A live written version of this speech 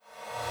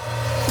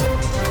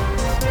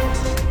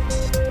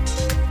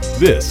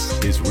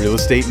This is Real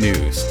Estate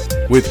News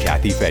with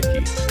Kathy Fettke.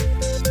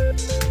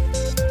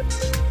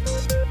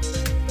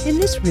 In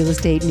this Real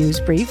Estate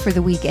News Brief for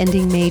the week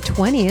ending May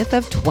 20th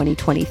of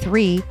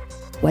 2023,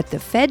 what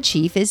the Fed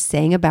chief is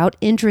saying about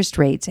interest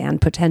rates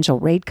and potential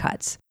rate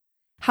cuts,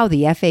 how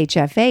the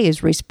FHFA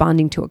is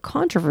responding to a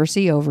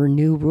controversy over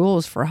new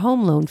rules for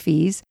home loan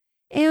fees,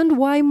 and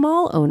why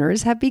mall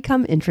owners have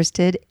become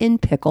interested in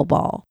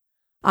pickleball.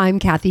 I'm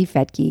Kathy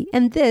Fettke,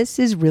 and this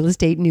is Real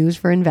Estate News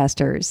for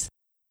Investors.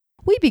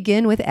 We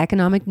begin with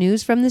economic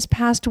news from this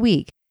past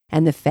week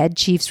and the Fed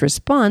chief's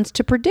response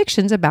to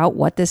predictions about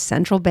what the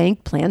central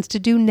bank plans to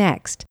do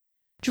next.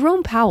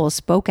 Jerome Powell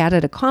spoke out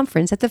at a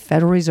conference at the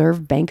Federal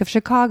Reserve Bank of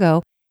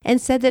Chicago and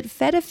said that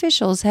Fed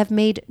officials have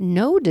made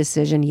no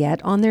decision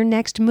yet on their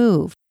next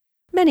move.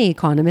 Many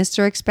economists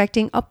are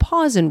expecting a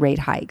pause in rate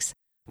hikes,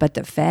 but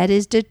the Fed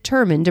is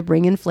determined to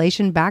bring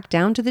inflation back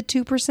down to the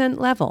 2%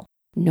 level,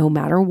 no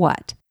matter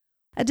what.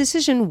 A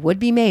decision would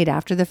be made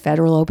after the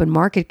Federal Open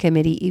Market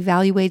Committee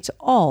evaluates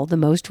all the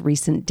most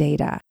recent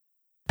data.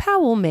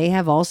 Powell may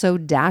have also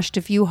dashed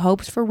a few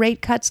hopes for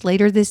rate cuts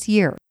later this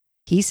year.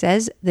 He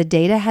says the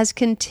data has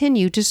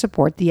continued to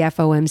support the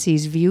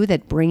FOMC's view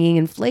that bringing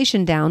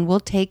inflation down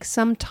will take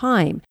some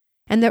time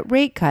and that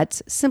rate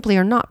cuts simply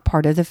are not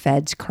part of the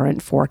Fed's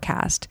current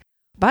forecast.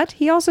 But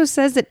he also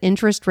says that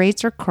interest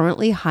rates are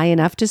currently high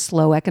enough to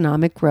slow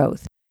economic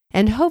growth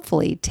and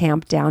hopefully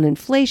tamp down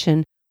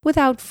inflation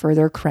without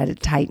further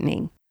credit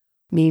tightening.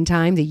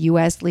 Meantime, the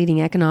U.S.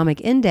 Leading Economic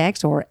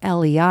Index, or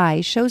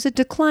LEI, shows a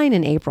decline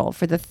in April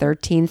for the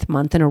 13th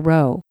month in a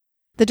row.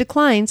 The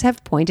declines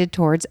have pointed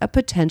towards a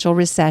potential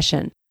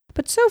recession,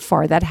 but so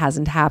far that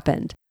hasn't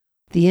happened.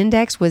 The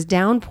index was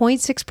down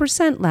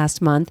 0.6%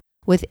 last month,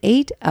 with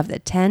 8 of the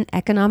 10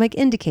 economic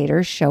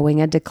indicators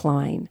showing a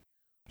decline.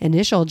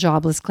 Initial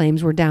jobless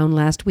claims were down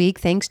last week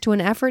thanks to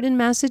an effort in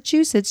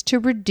Massachusetts to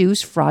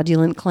reduce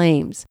fraudulent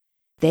claims.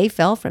 They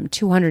fell from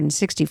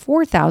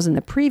 264,000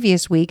 the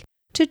previous week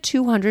to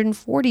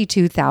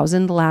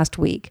 242,000 last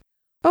week.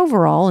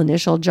 Overall,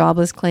 initial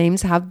jobless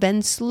claims have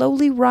been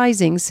slowly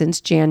rising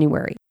since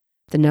January.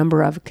 The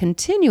number of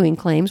continuing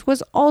claims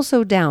was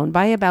also down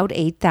by about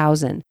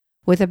 8,000,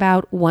 with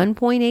about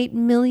 1.8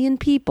 million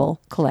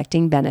people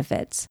collecting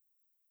benefits.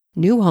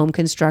 New home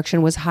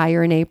construction was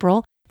higher in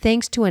April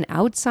thanks to an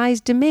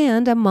outsized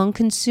demand among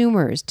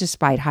consumers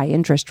despite high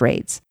interest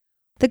rates.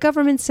 The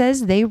government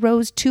says they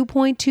rose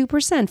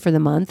 2.2% for the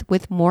month,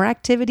 with more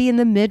activity in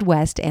the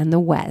Midwest and the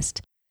West.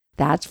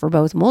 That's for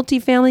both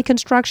multifamily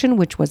construction,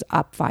 which was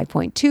up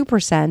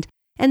 5.2%,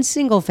 and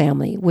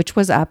single-family, which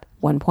was up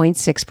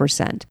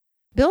 1.6%.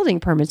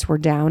 Building permits were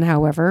down,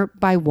 however,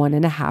 by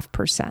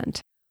 1.5%.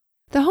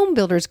 The Home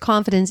Builders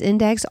Confidence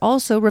Index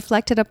also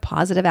reflected a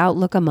positive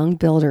outlook among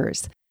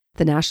builders.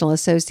 The National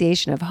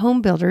Association of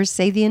Home Builders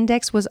say the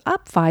index was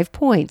up 5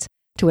 points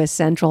to a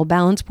central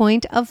balance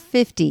point of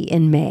 50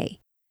 in May.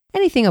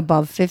 Anything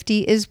above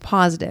 50 is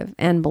positive,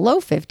 and below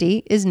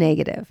 50 is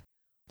negative.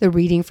 The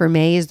reading for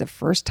May is the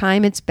first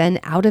time it's been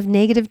out of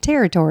negative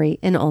territory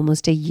in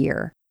almost a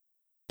year.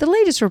 The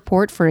latest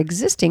report for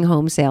existing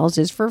home sales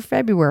is for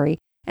February,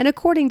 and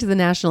according to the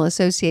National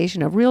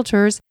Association of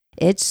Realtors,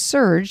 it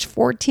surged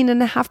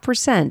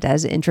 14.5%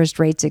 as interest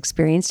rates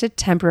experienced a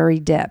temporary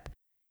dip.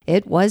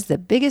 It was the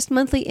biggest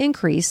monthly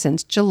increase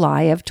since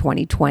July of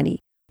 2020,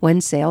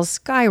 when sales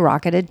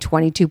skyrocketed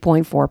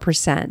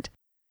 22.4%.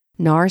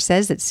 NAR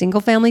says that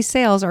single-family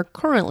sales are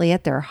currently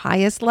at their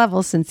highest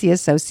level since the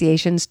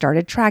association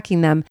started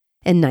tracking them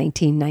in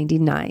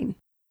 1999.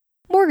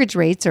 Mortgage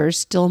rates are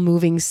still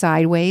moving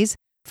sideways.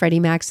 Freddie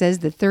Mac says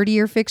the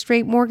 30-year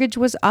fixed-rate mortgage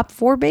was up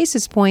 4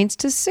 basis points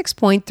to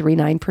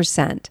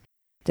 6.39%.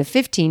 The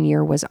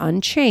 15-year was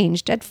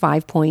unchanged at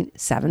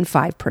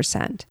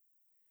 5.75%.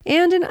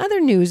 And in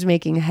other news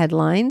making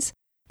headlines,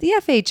 the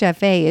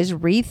FHFA is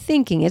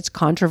rethinking its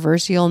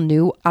controversial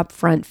new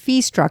upfront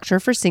fee structure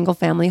for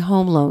single-family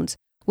home loans,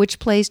 which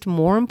placed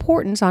more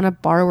importance on a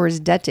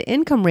borrower's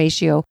debt-to-income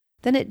ratio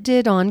than it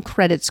did on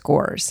credit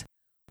scores.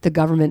 The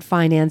government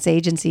finance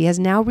agency has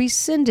now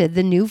rescinded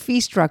the new fee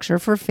structure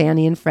for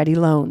Fannie and Freddie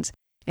loans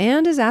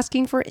and is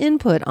asking for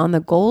input on the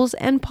goals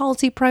and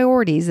policy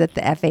priorities that the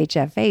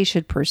FHFA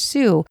should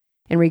pursue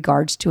in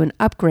regards to an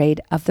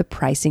upgrade of the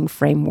pricing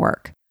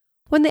framework.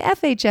 When the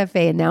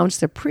FHFA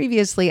announced the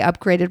previously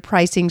upgraded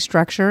pricing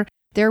structure,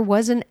 there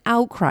was an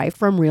outcry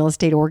from real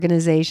estate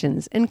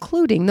organizations,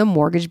 including the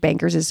Mortgage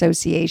Bankers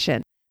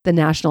Association, the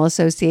National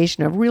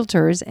Association of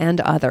Realtors,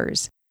 and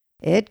others.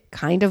 It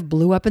kind of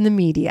blew up in the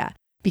media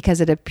because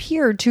it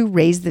appeared to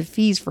raise the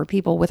fees for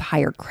people with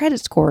higher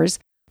credit scores,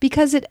 high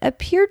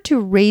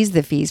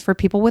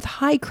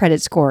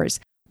credit scores,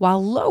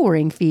 while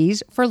lowering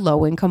fees for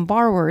low-income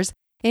borrowers,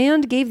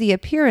 and gave the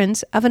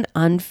appearance of an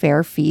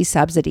unfair fee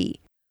subsidy.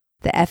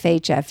 The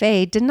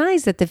FHFA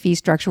denies that the fee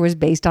structure was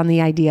based on the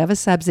idea of a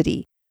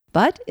subsidy,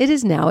 but it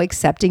is now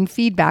accepting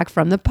feedback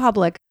from the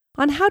public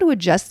on how to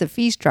adjust the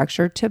fee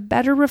structure to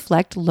better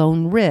reflect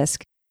loan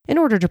risk in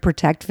order to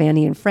protect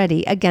Fannie and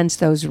Freddie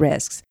against those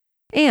risks,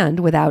 and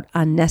without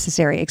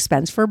unnecessary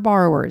expense for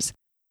borrowers.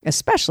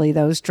 especially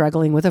those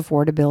struggling with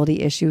affordability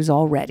issues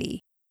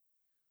already.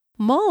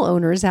 Mall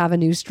owners have a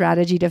new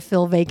strategy to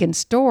fill vacant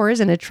stores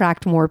and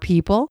attract more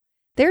people.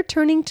 They're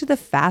turning to the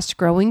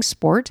fast-growing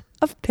sport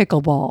of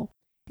pickleball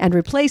and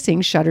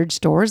replacing shuttered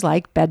stores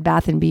like Bed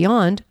Bath &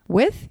 Beyond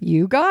with,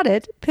 you got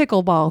it,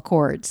 pickleball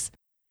courts.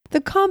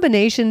 The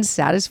combination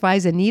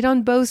satisfies a need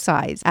on both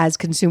sides as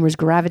consumers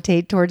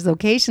gravitate towards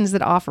locations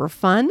that offer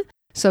fun,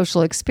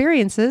 social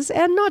experiences,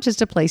 and not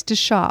just a place to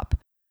shop.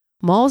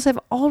 Malls have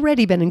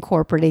already been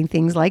incorporating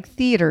things like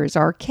theaters,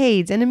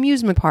 arcades, and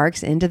amusement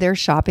parks into their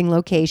shopping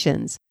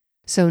locations.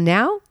 So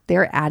now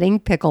they're adding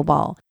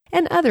pickleball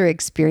and other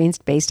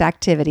experience-based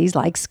activities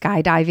like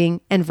skydiving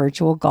and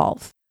virtual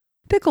golf.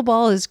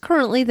 Pickleball is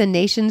currently the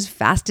nation's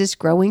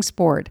fastest-growing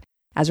sport.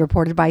 As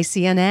reported by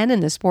CNN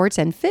and the Sports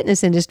and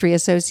Fitness Industry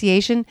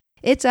Association,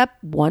 it's up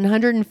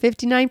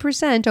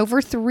 159%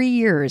 over 3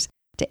 years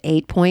to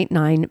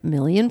 8.9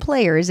 million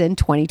players in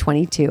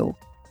 2022.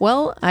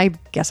 Well, I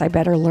guess I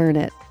better learn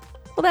it.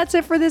 Well, that's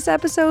it for this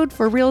episode.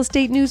 For Real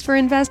Estate News for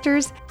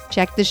Investors,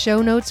 check the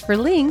show notes for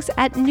links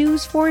at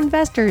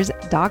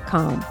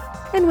newsforinvestors.com.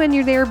 And when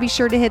you're there, be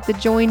sure to hit the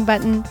join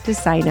button to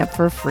sign up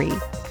for free.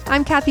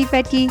 I'm Kathy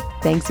Fettke.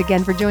 Thanks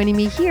again for joining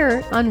me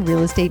here on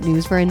Real Estate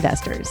News for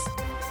Investors.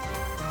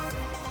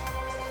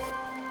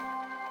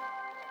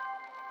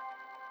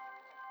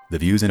 The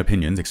views and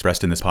opinions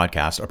expressed in this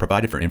podcast are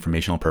provided for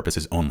informational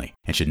purposes only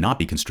and should not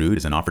be construed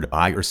as an offer to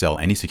buy or sell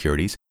any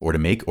securities or to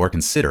make or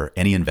consider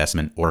any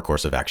investment or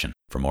course of action.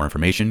 For more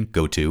information,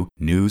 go to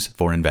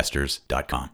newsforinvestors.com.